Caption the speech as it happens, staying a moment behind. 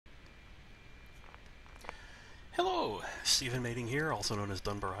Hello, Stephen Mating here, also known as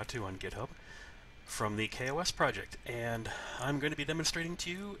Dunbaratu on GitHub, from the kOS project, and I'm going to be demonstrating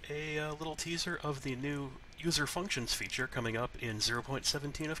to you a little teaser of the new user functions feature coming up in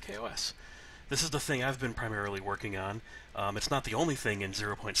 0.17 of kOS. This is the thing I've been primarily working on. It's not the only thing in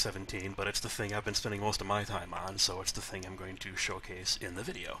 0.17, but it's the thing I've been spending most of my time on, so it's the thing I'm going to showcase in the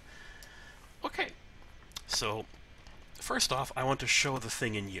video. Okay, so first off, I want to show the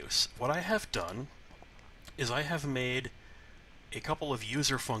thing in use. What I have done is I have made a couple of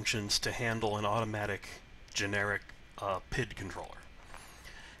user functions to handle an automatic generic PID controller.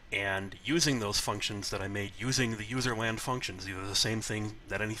 And using those functions that I made using the userland functions, either the same thing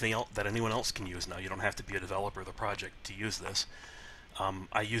that anyone else can use now, you don't have to be a developer of the project to use this,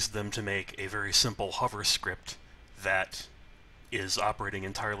 I used them to make a very simple hover script that is operating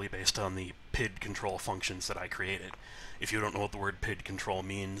entirely based on the PID control functions that I created. If you don't know what the word PID control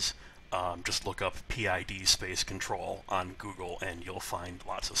means, just look up PID space control on Google and you'll find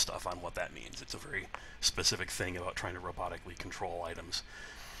lots of stuff on what that means. It's a very specific thing about trying to robotically control items.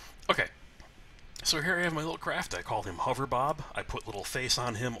 Okay, so here I have my little craft. I call him Hover Bob. I put little face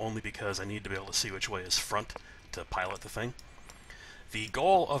on him only because I need to be able to see which way is front to pilot the thing. The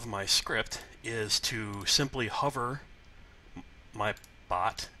goal of my script is to simply hover my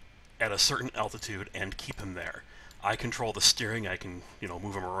bot at a certain altitude and keep him there. I control the steering, I can,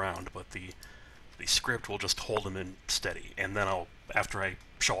 move him around, but the script will just hold him in steady. And then after I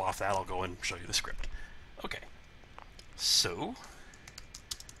show off that, I'll go and show you the script. Okay, so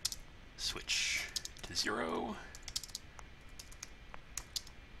switch to 0.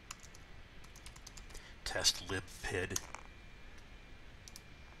 Test libpid.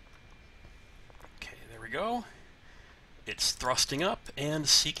 Okay, there we go. It's thrusting up and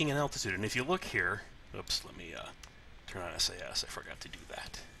seeking an altitude. And if you look here, oops, let me turn on SAS. I forgot to do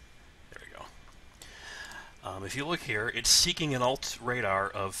that. There we go. If you look here, it's seeking an alt radar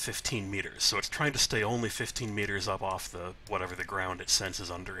of 15 meters. So it's trying to stay only 15 meters up off whatever the ground it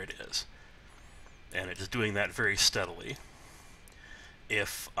senses under it is. And it is doing that very steadily.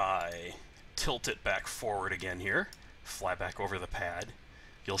 If I tilt it back forward again here, fly back over the pad,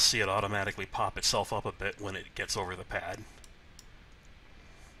 you'll see it automatically pop itself up a bit when it gets over the pad.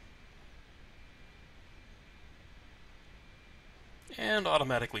 And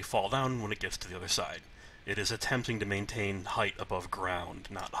automatically fall down when it gets to the other side. It is attempting to maintain height above ground,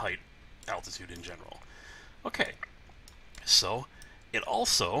 not height altitude in general. Okay, so it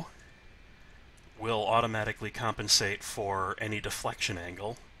also will automatically compensate for any deflection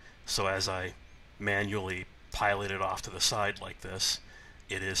angle. So as I manually pilot it off to the side like this,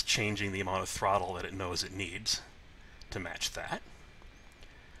 it is changing the amount of throttle that it knows it needs to match that.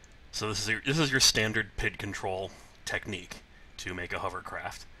 So this is your standard PID control technique to make a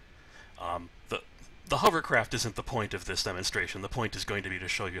hovercraft. The hovercraft isn't the point of this demonstration. The point is going to be to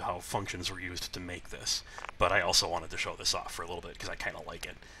show you how functions were used to make this. But I also wanted to show this off for a little bit because I kind of like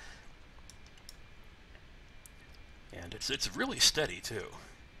it. And it's really steady too.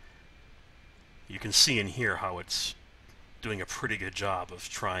 You can see and hear how it's doing a pretty good job of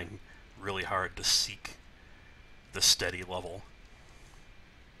trying really hard to seek the steady level.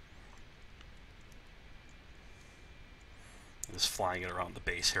 I'm just flying it around the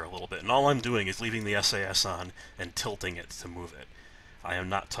base here a little bit, and all I'm doing is leaving the SAS on and tilting it to move it. I am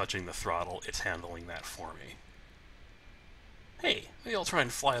not touching the throttle, it's handling that for me. Hey, maybe I'll try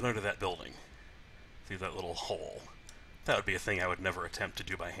and fly it under that building, through that little hole. That would be a thing I would never attempt to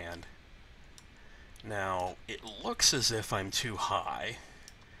do by hand. Now, it looks as if I'm too high,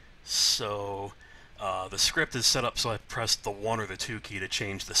 so the script is set up so I pressed the 1 or the 2 key to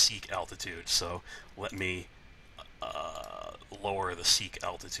change the seek altitude, so let me lower the seek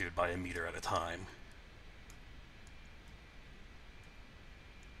altitude by 1 meter at a time.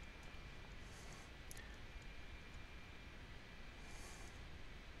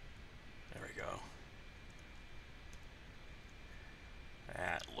 There we go.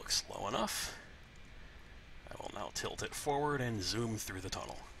 That looks low enough. I will now tilt it forward and zoom through the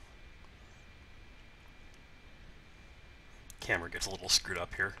tunnel. Camera gets a little screwed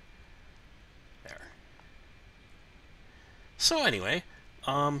up here. There. So anyway,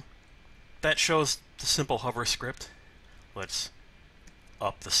 that shows the simple hover script. Let's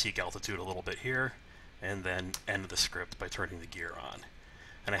up the seek altitude a little bit here, and then end the script by turning the gear on.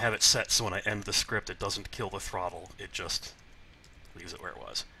 And I have it set so when I end the script it doesn't kill the throttle, it just leaves it where it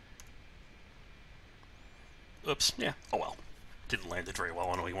was. Oops, yeah, oh well. Didn't land it very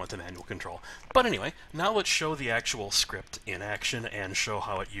well when we went to manual control. But anyway, now let's show the actual script in action and show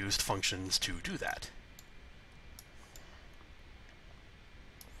how it used functions to do that.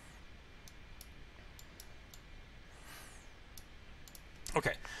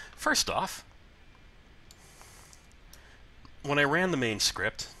 Okay, first off, when I ran the main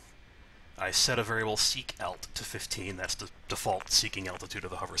script, I set a variable seekAlt to 15. That's the default seeking altitude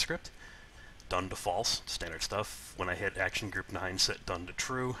of the hover script. Done to false, standard stuff. When I hit action group 9, set done to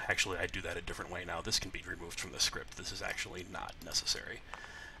true. Actually, I do that a different way now. This can be removed from the script. This is actually not necessary.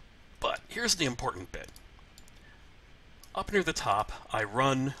 But here's the important bit. Up near the top, I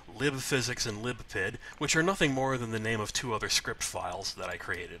run libphysics and libpid, which are nothing more than the name of two other script files that I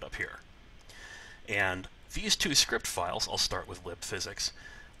created up here. And these two script files, I'll start with libphysics,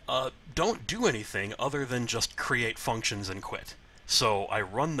 don't do anything other than just create functions and quit. So I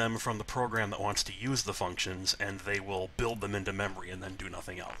run them from the program that wants to use the functions, and they will build them into memory and then do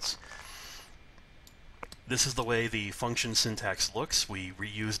nothing else. This is the way the function syntax looks. We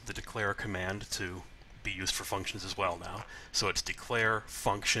reused the declare command to be used for functions as well now. So it's declare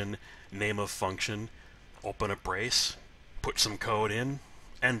function, name of function, open a brace, put some code in,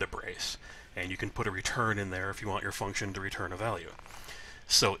 end a brace. And you can put a return in there if you want your function to return a value.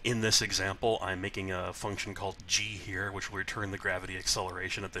 So in this example, I'm making a function called g here, which will return the gravity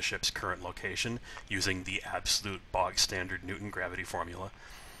acceleration at the ship's current location using the absolute bog standard Newton gravity formula.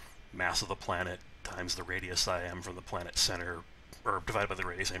 Mass of the planet times the radius I am from the planet center, or divided by the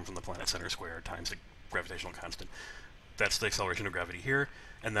radius I am from the planet center squared times the gravitational constant. That's the acceleration of gravity here.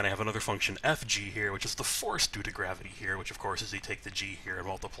 And then I have another function fg here, which is the force due to gravity here, which of course is you take the g here and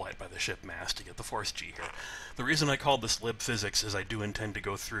multiply it by the ship mass to get the force g here. The reason I called this libphysics is I do intend to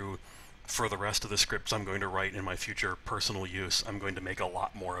go through, for the rest of the scripts I'm going to write in my future personal use, I'm going to make a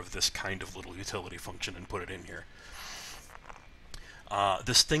lot more of this kind of little utility function and put it in here.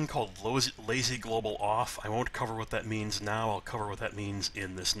 This thing called lazy global off, I won't cover what that means now, I'll cover what that means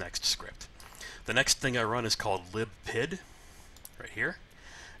in this next script. The next thing I run is called libpid, right here.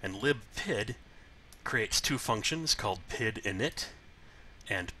 And libpid creates two functions called PID init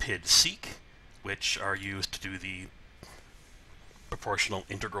and PID seek, which are used to do the proportional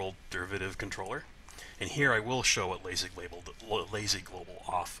integral derivative controller. And here I will show what lazy global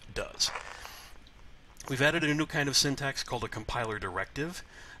off does. We've added a new kind of syntax called a compiler directive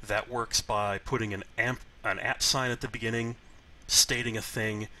that works by putting an at sign at the beginning, stating a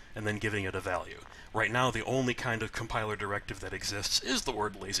thing, and then giving it a value. Right now, the only kind of compiler directive that exists is the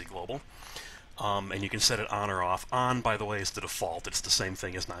word lazy global, and you can set it on or off. On, by the way, is the default. It's the same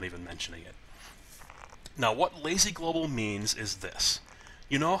thing as not even mentioning it. Now, what lazy global means is this.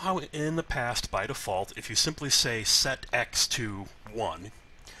 You know how in the past, by default, if you simply say set x to 1,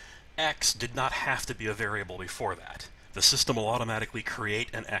 x did not have to be a variable before that. The system will automatically create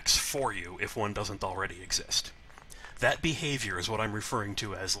an x for you if one doesn't already exist. That behavior is what I'm referring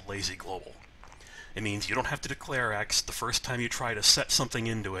to as lazy global. It means you don't have to declare x. The first time you try to set something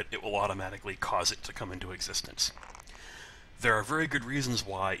into it, it will automatically cause it to come into existence. There are very good reasons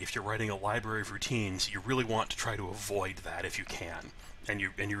why, if you're writing a library of routines, you really want to try to avoid that if you can, and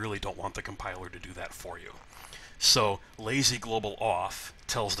you really don't want the compiler to do that for you. So lazy global off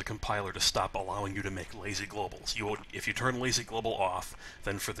tells the compiler to stop allowing you to make lazy globals. If you turn lazy global off,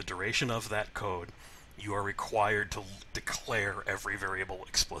 then for the duration of that code, you are required to declare every variable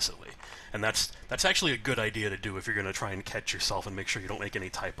explicitly. And that's actually a good idea to do if you're going to try and catch yourself and make sure you don't make any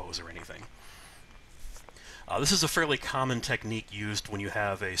typos or anything. This is a fairly common technique used when you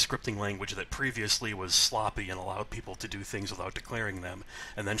have a scripting language that previously was sloppy and allowed people to do things without declaring them,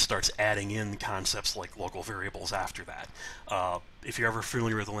 and then starts adding in concepts like local variables after that. If you're ever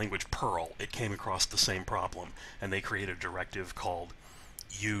familiar with the language Perl, it came across the same problem, and they created a directive called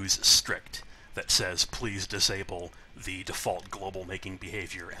use strict that says please disable the default global making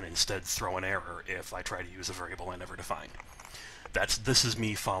behavior and instead throw an error if I try to use a variable I never defined. This is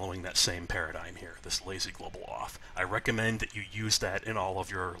me following that same paradigm here, this lazy global off. I recommend that you use that in all of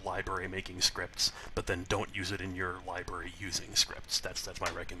your library making scripts, but then don't use it in your library using scripts. That's my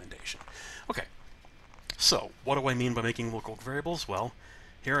recommendation. Okay, so what do I mean by making local variables? Well,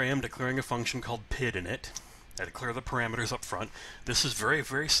 here I am declaring a function called PID init. I declare the parameters up front. This is very,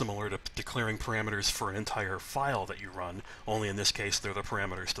 very similar to declaring parameters for an entire file that you run, only in this case they're the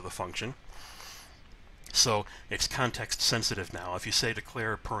parameters to the function. So it's context sensitive now. If you say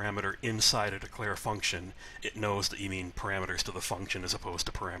declare a parameter inside a declare function, it knows that you mean parameters to the function as opposed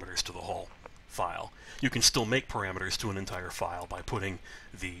to parameters to the whole file. You can still make parameters to an entire file by putting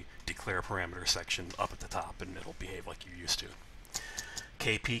the declare parameter section up at the top, and it'll behave like you're used to.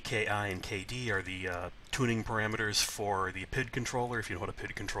 KP, KI, and KD are the tuning parameters for the PID controller. If you know what a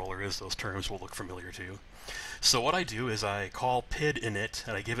PID controller is, those terms will look familiar to you. So what I do is I call PID init,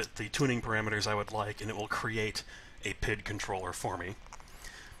 and I give it the tuning parameters I would like, and it will create a PID controller for me.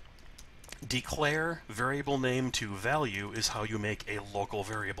 declare variable name to value is how you make a local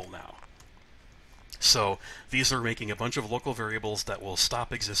variable now. So these are making a bunch of local variables that will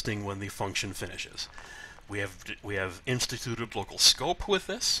stop existing when the function finishes. We have instituted local scope with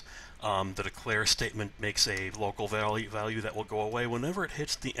this. The declare statement makes a local value that will go away whenever it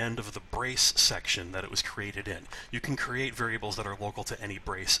hits the end of the brace section that it was created in. You can create variables that are local to any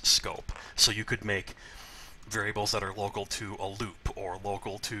brace scope. So you could make variables that are local to a loop or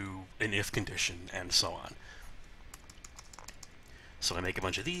local to an if condition and so on. So I make a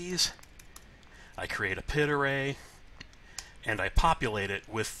bunch of these. I create a PID array, and I populate it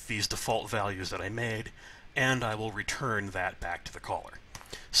with these default values that I made, and I will return that back to the caller.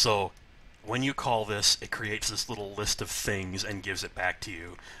 So when you call this, it creates this little list of things and gives it back to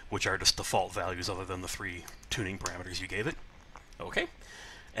you, which are just default values other than the 3 tuning parameters you gave it. Okay?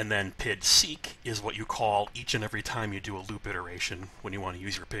 And then PID seek is what you call each and every time you do a loop iteration when you want to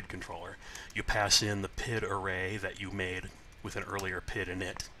use your PID controller. You pass in the PID array that you made with an earlier PID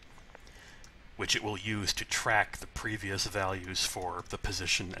init, which it will use to track the previous values for the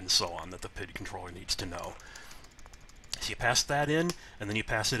position and so on that the PID controller needs to know. So you pass that in, and then you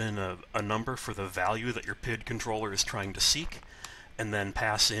pass it in a number for the value that your PID controller is trying to seek, and then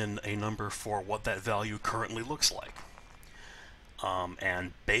pass in a number for what that value currently looks like.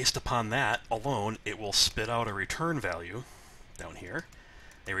 And based upon that alone, it will spit out a return value down here,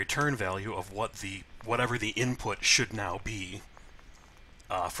 a return value of whatever the input should now be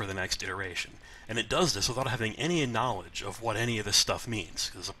for the next iteration. And it does this without having any knowledge of what any of this stuff means,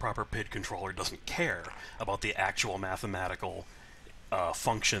 because a proper PID controller doesn't care about the actual mathematical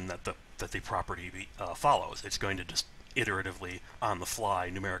function that the property follows. It's going to just iteratively, on the fly,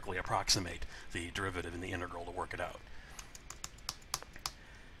 numerically approximate the derivative in the integral to work it out.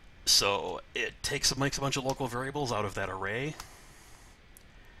 So it makes a bunch of local variables out of that array,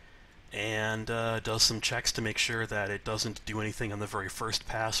 and does some checks to make sure that it doesn't do anything on the very first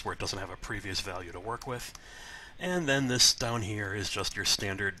pass where it doesn't have a previous value to work with. And then this down here is just your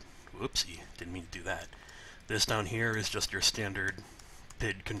standard, whoopsie, didn't mean to do that. This down here is just your standard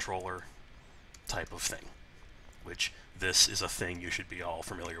PID controller type of thing, which this is a thing you should be all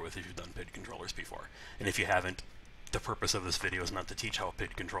familiar with if you've done PID controllers before. And if you haven't, the purpose of this video is not to teach how a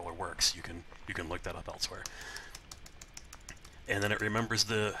PID controller works. You can look that up elsewhere. And then it remembers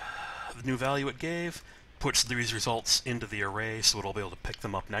the new value it gave, puts these results into the array so it'll be able to pick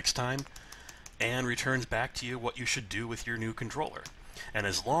them up next time, and returns back to you what you should do with your new controller. And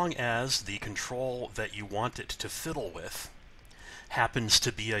as long as the control that you want it to fiddle with happens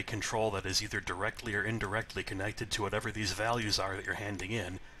to be a control that is either directly or indirectly connected to whatever these values are that you're handing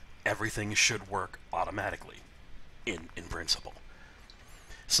in, everything should work automatically, in principle.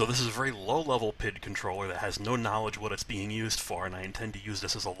 So this is a very low-level PID controller that has no knowledge what it's being used for, and I intend to use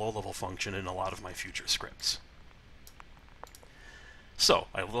this as a low-level function in a lot of my future scripts. So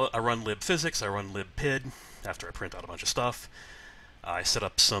I run libphysics, I run libpid after I print out a bunch of stuff. I set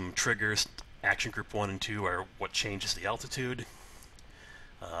up some triggers. Action group 1 and 2 are what changes the altitude.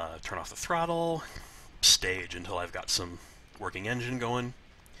 Turn off the throttle, stage until I've got some working engine going.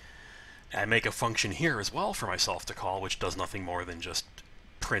 I make a function here as well for myself to call, which does nothing more than just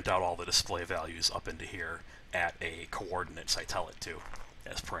print out all the display values up into here at a coordinates I tell it to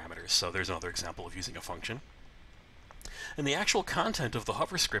as parameters. So there's another example of using a function. And the actual content of the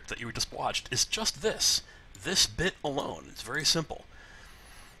hover script that you just watched is just this bit alone. It's very simple.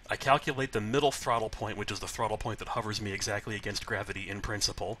 I calculate the middle throttle point, which is the throttle point that hovers me exactly against gravity in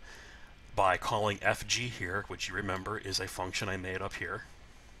principle, by calling fg here, which you remember is a function I made up here.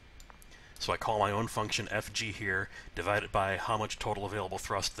 So I call my own function fg here, divide it by how much total available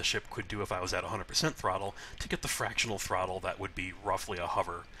thrust the ship could do if I was at 100% throttle, to get the fractional throttle that would be roughly a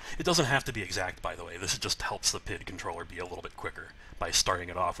hover. It doesn't have to be exact, by the way. This just helps the PID controller be a little bit quicker by starting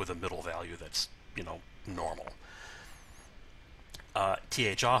it off with a middle value that's, normal.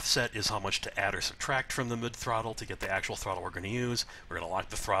 TH offset is how much to add or subtract from the mid-throttle to get the actual throttle we're going to use. We're going to lock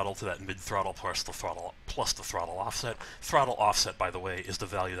the throttle to that mid-throttle plus the throttle offset. Throttle offset, by the way, is the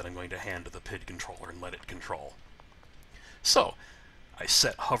value that I'm going to hand to the PID controller and let it control. So, I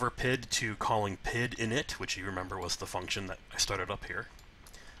set hover PID to calling PID init, which you remember was the function that I started up here.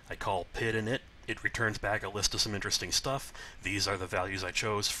 I call PID init. It returns back a list of some interesting stuff. These are the values I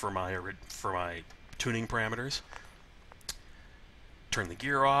chose for my tuning parameters. Turn the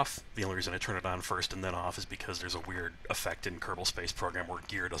gear off. The only reason I turn it on first and then off is because there's a weird effect in Kerbal Space Program where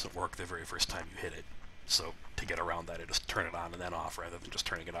gear doesn't work the very first time you hit it. So to get around that, I just turn it on and then off rather than just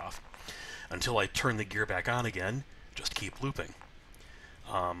turning it off. Until I turn the gear back on again, just keep looping.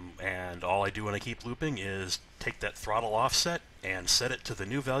 And all I do when I keep looping is take that throttle offset and set it to the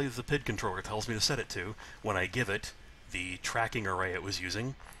new value the PID controller tells me to set it to when I give it the tracking array it was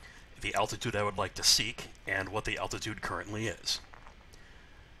using, the altitude I would like to seek, and what the altitude currently is.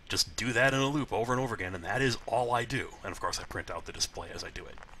 Just do that in a loop over and over again, and that is all I do. And of course I print out the display as I do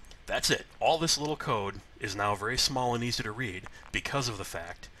it. That's it. All this little code is now very small and easy to read because of the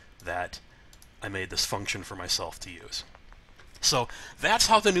fact that I made this function for myself to use. So that's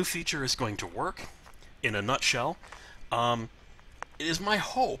how the new feature is going to work in a nutshell. It is my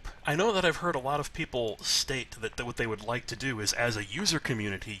hope, I know that I've heard a lot of people state that what they would like to do is, as a user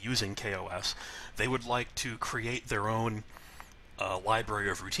community using kOS, they would like to create their own library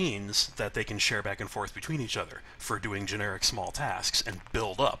of routines that they can share back and forth between each other for doing generic small tasks and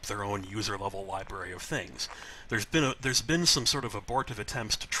build up their own user-level library of things. There's been some sort of abortive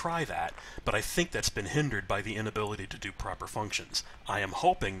attempts to try that, but I think that's been hindered by the inability to do proper functions. I am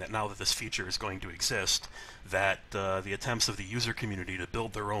hoping that now that this feature is going to exist, that the attempts of the user community to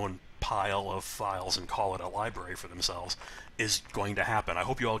build their own pile of files and call it a library for themselves is going to happen. I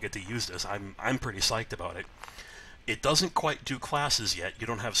hope you all get to use this. I'm pretty psyched about it. It doesn't quite do classes yet. You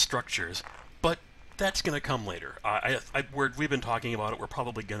don't have structures, but that's going to come later. We've been talking about it. We're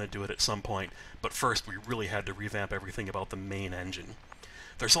probably going to do it at some point, but first we really had to revamp everything about the main engine.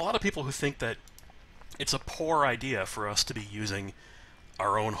 There's a lot of people who think that it's a poor idea for us to be using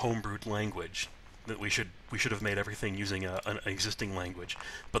our own homebrewed language, that we should have made everything using an existing language.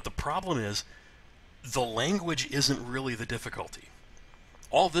 But the problem is, the language isn't really the difficulty.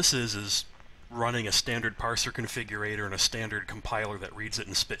 All this is running a standard parser configurator and a standard compiler that reads it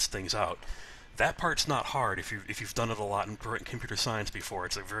and spits things out. That part's not hard if you've done it a lot in computer science before.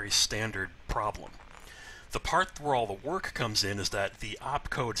 It's a very standard problem. The part where all the work comes in is that the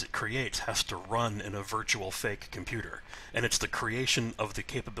opcodes it creates has to run in a virtual fake computer. And it's the creation of the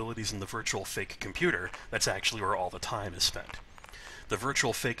capabilities in the virtual fake computer that's actually where all the time is spent. The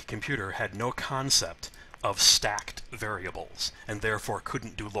virtual fake computer had no concept of stacked variables, and therefore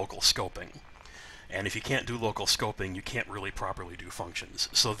couldn't do local scoping. And if you can't do local scoping, you can't really properly do functions.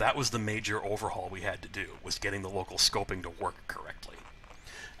 So that was the major overhaul we had to do, was getting the local scoping to work correctly.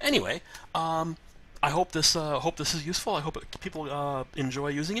 Anyway, I hope this is useful. I hope people enjoy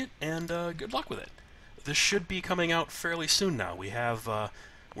using it, and good luck with it. This should be coming out fairly soon now.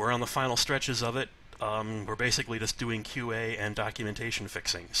 We're on the final stretches of it. We're basically just doing QA and documentation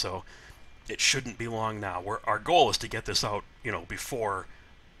fixing, so it shouldn't be long now. Our goal is to get this out, before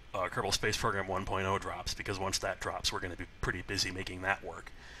Kerbal Space Program 1.0 drops, because once that drops, we're going to be pretty busy making that work.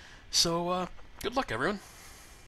 So, good luck, everyone.